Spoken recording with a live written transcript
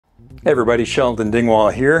Hey everybody, Sheldon Dingwall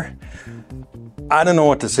here. I don't know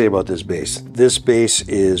what to say about this bass. This bass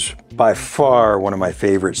is by far one of my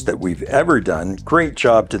favorites that we've ever done. Great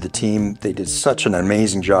job to the team. They did such an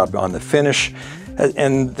amazing job on the finish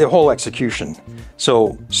and the whole execution.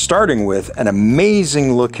 So starting with an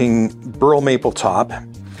amazing looking burl maple top,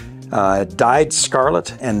 dyed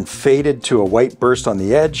scarlet and faded to a white burst on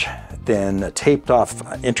the edge, then a taped off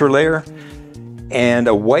interlayer, and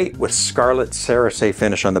a white with scarlet Cerisay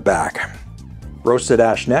finish on the back. Roasted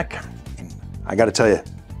ash neck. I gotta tell you,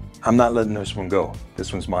 I'm not letting this one go.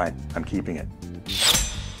 This one's mine. I'm keeping it.